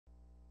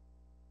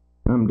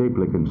I'm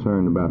deeply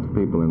concerned about the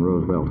people in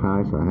Roosevelt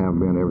Heights. I have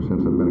been ever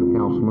since I've been a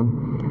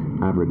councilman.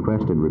 I've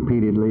requested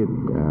repeatedly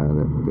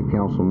that the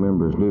council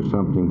members do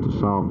something to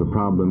solve the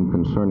problem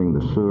concerning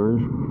the sewers.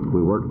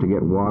 We work to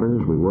get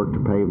waters, we work to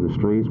pave the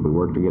streets, we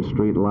work to get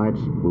street lights,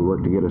 we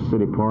work to get a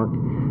city park,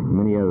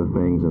 many other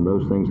things, and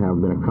those things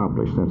have been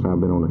accomplished since I've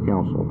been on the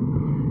council.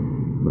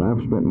 But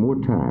I've spent more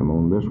time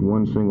on this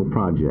one single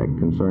project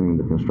concerning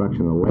the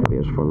construction of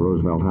levees for the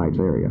Roosevelt Heights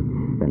area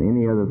than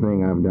any other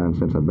thing I've done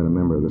since I've been a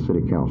member of the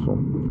City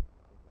Council.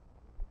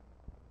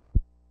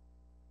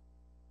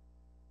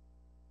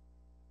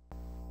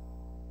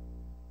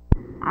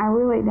 I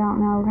really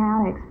don't know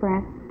how to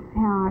express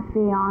how I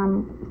feel.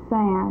 I'm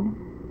sad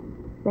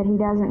that he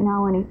doesn't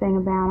know anything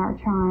about our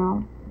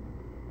child.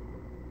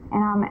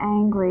 And I'm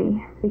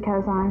angry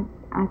because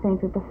I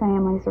think that the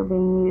families are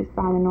being used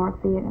by the North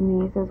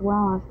Vietnamese as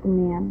well as the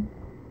men.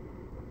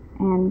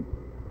 And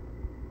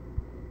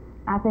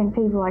I think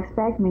people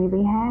expect me to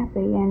be happy,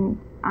 and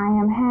I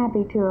am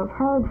happy to have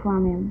heard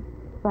from him,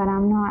 but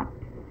I'm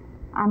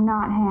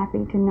not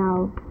happy to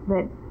know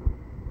that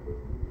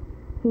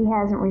he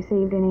hasn't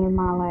received any of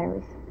my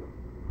letters,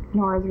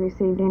 nor has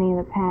received any of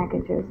the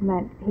packages,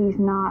 that he's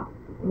not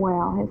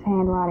well. His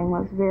handwriting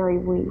looks very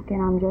weak,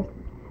 and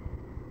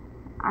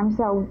I'm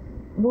so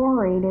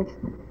worried.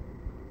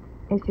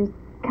 It's just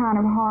kind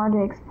of hard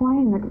to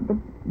explain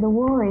the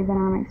worry that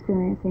I'm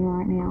experiencing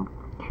right now.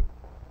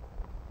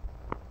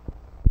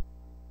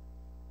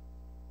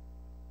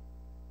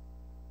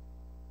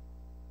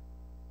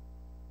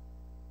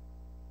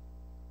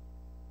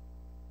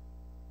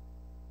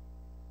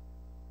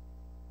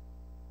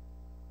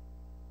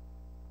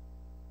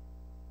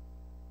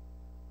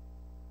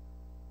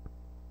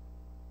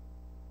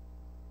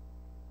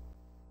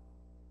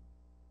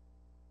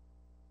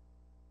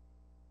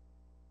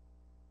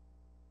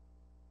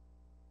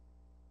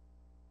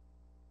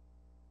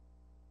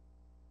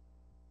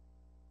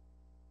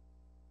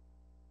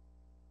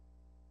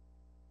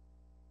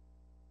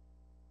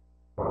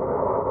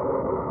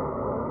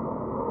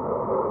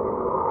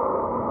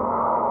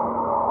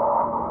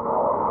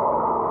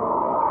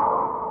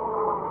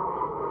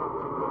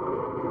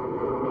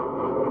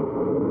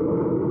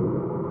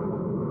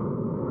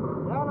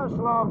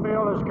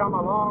 Has come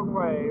a long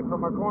way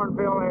from a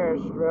cornfield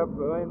airstrip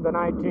in the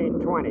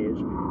 1920s,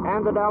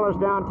 and the Dallas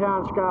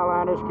downtown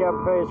skyline has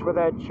kept pace with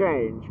that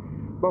change.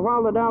 But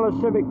while the Dallas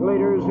civic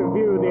leaders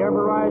view the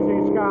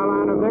ever-rising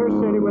skyline of their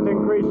city with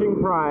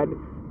increasing pride,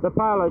 the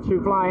pilots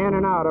who fly in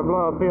and out of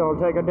Love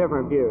Field take a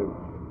different view.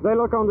 They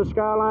look on the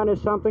skyline as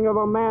something of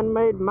a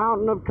man-made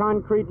mountain of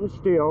concrete and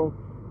steel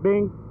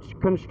being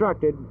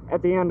constructed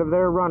at the end of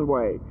their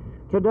runway.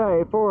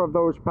 Today, 4 of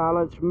those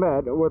pilots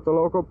met with the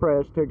local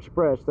press to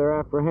express their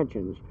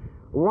apprehensions.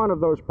 One of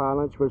those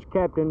pilots was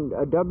Captain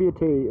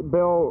W.T.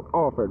 Bill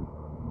Alford.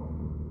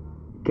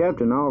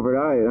 Captain Alford,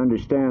 I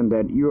understand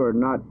that you are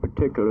not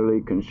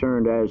particularly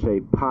concerned as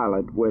a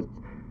pilot with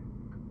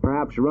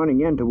perhaps running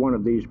into one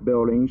of these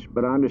buildings,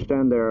 but I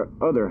understand there are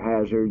other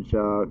hazards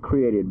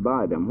created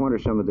by them. What are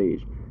some of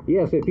these?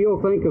 Yes, if you'll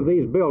think of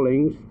these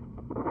buildings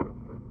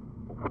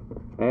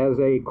as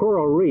a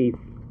coral reef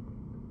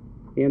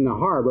in the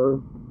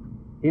harbor,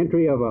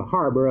 entry of a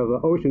harbor, of an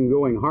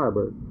ocean-going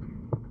harbor,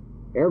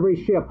 every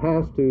ship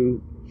has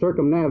to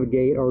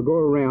circumnavigate or go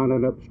around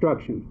an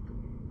obstruction.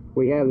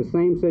 We have the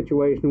same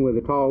situation with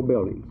the tall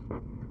buildings.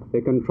 The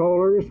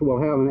controllers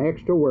will have an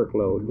extra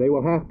workload. They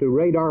will have to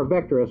radar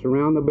vector us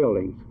around the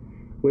buildings.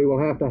 We will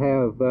have to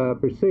have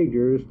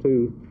procedures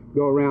to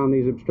go around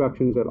these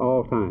obstructions at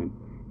all times.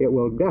 It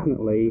will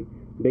definitely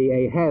be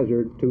a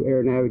hazard to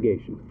air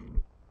navigation.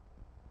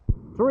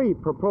 3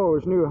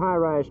 proposed new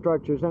high-rise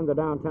structures in the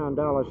downtown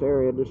Dallas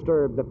area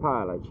disturbed the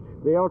pilots: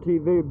 the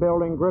LTV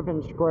building,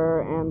 Griffin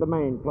Square, and the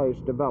Main Place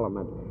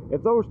development.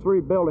 If those 3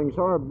 buildings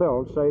are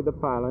built, say the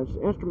pilots,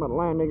 instrument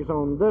landings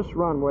on this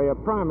runway, a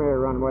primary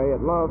runway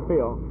at Love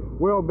Field,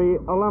 will be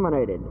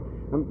eliminated.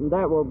 And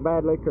that will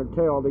badly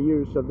curtail the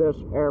use of this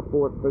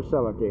airport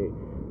facility.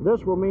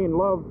 This will mean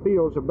Love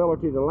Field's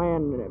ability to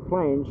land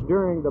planes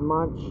during the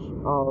months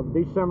of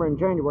December and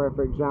January,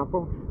 for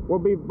example, will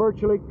be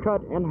virtually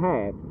cut in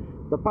half.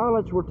 The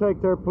pilots will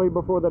take their plea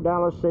before the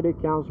Dallas City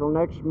Council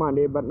next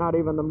Monday, but not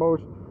even the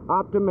most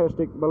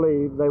optimistic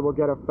believe they will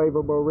get a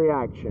favorable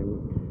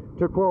reaction.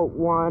 To quote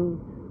one,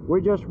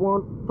 "We just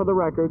want, for the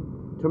record,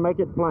 to make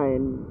it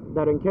plain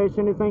that in case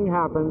anything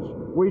happens,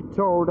 we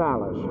told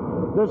Dallas."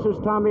 This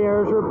is Tommy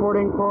Ayers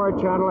reporting for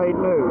Channel 8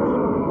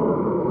 News.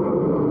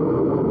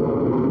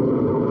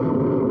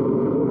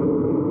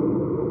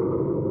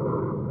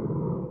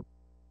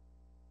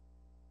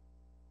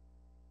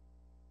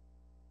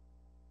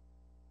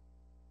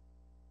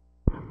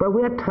 But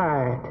we're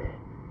tired.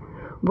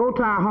 Go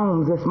to our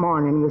homes this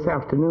morning, this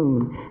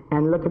afternoon,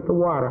 and look at the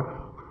water.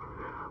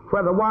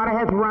 Where the water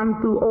has run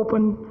through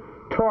open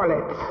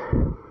toilets,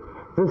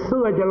 the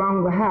sewage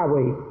along the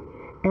highway.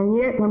 And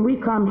yet when we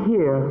come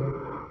here,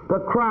 the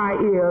cry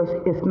is,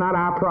 it's not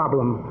our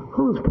problem.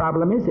 Whose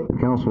problem is it? The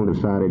council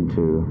decided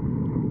to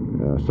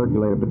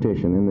circulate a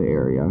petition in the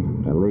area,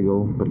 a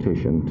legal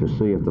petition, to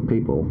see if the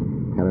people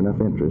had enough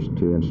interest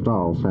to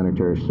install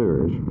sanitary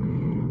sewers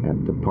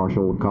at the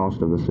partial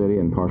cost of the city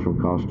and partial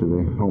cost to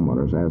the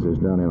homeowners, as is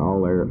done in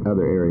all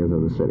other areas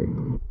of the city.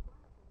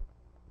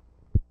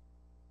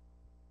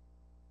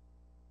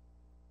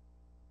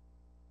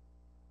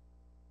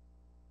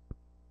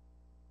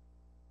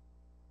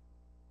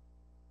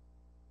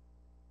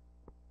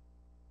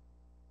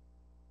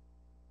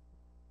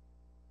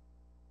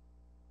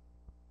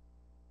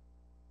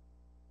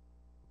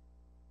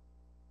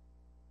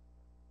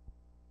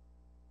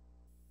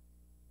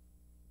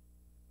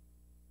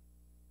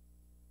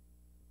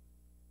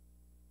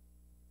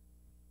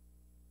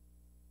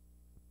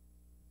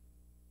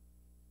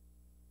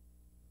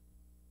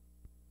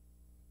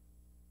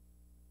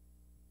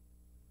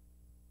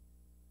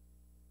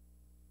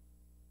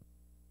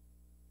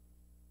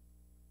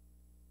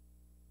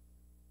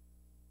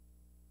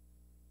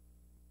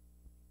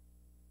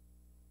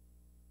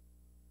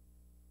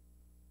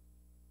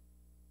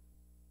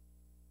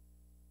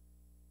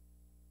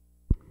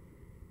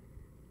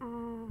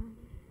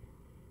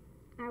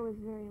 I was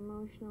very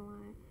emotional.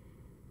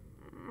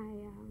 I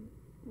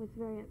was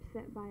very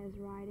upset by his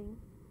writing.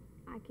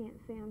 I can't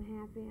say I'm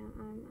happy.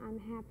 I'm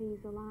happy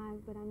he's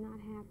alive, but I'm not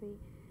happy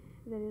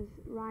that his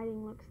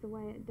writing looks the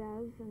way it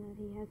does, and that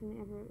he hasn't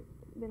ever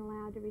been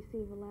allowed to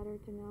receive a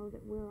letter to know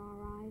that we're all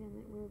right and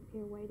that we're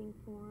here waiting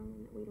for him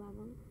and that we love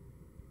him.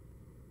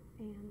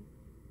 And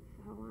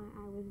so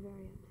I was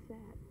very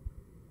upset.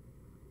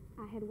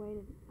 I had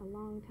waited a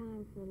long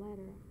time for the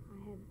letter.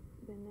 I had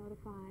been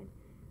notified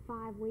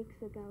 5 weeks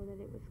ago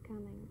that it was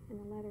coming, and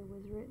the letter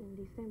was written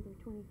December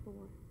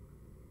 24th,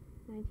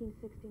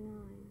 1969,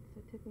 so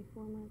it took me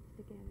 4 months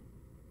to get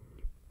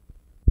it.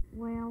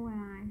 Well, when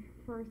I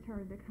first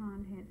heard the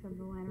contents of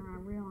the letter, I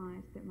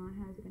realized that my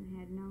husband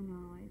had no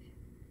knowledge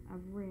of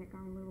Rick,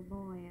 our little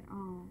boy, at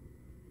all.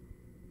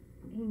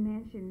 He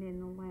mentioned in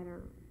the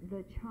letter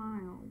the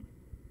child,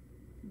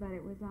 but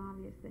it was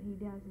obvious that he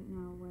doesn't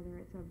know whether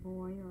it's a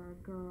boy or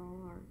a girl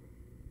or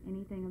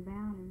anything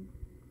about him.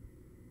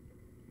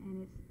 And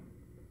it's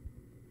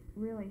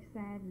really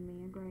saddened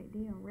me a great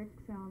deal. Rick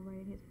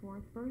celebrated his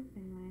 4th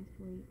birthday last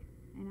week,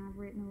 and I've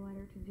written a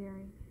letter to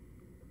Jerry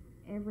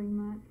every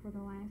month for the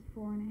last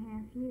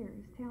 4.5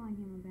 years telling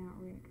him about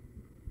Rick.